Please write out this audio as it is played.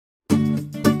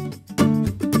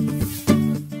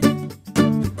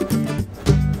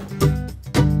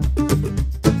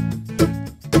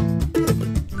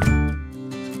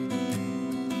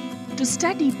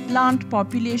plant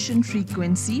population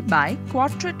frequency by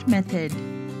Quadrat method.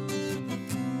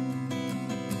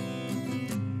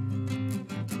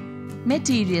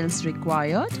 Materials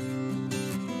required: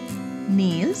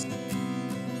 nails,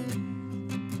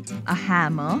 a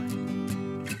hammer,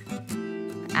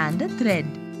 and a thread.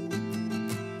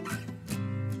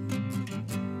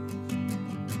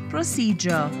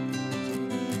 Procedure: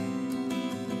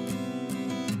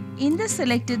 in the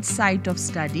selected site of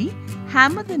study,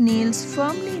 hammer the nails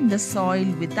firmly in the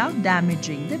soil without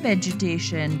damaging the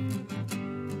vegetation.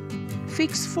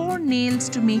 Fix 4 nails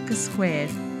to make a square.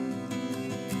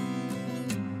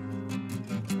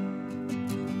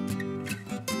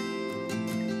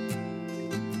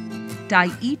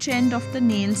 Tie each end of the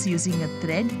nails using a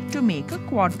thread to make a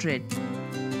quadrat.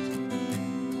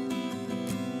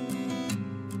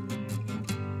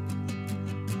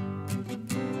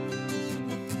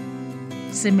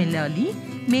 Similarly,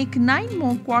 make 9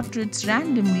 more quadrats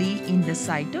randomly in the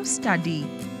site of study.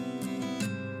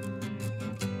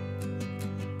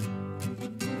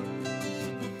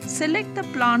 Select the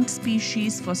plant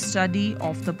species for study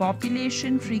of the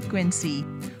population frequency.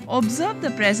 Observe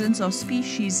the presence of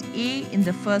species A in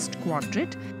the first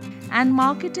quadrat and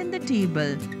mark it in the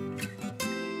table.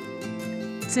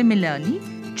 Similarly,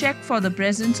 check for the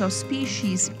presence of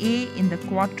species A in the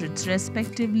quadrats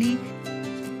respectively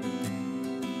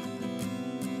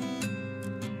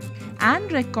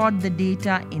and record the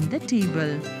data in the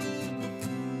table.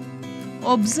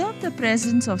 Observe the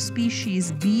presence of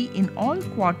species B in all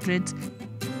quadrats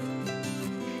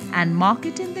and mark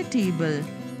it in the table.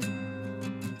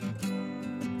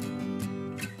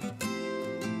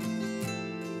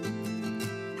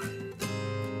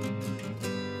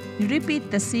 Repeat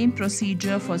the same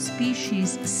procedure for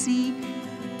species C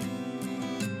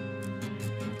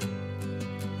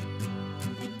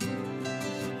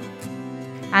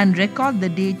and record the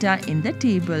data in the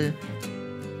table.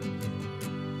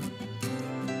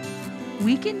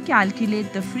 We can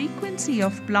calculate the frequency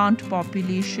of plant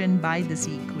population by this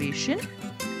equation.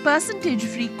 Percentage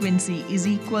frequency is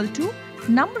equal to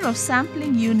number of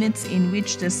sampling units in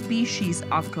which the species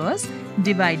occurs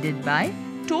divided by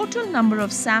total number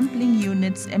of sampling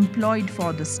units employed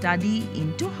for the study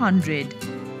into 100.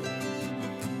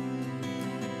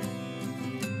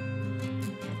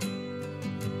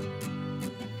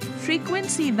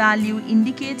 Frequency value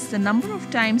indicates the number of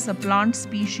times a plant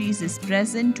species is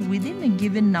present within a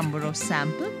given number of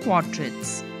sample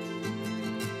quadrats.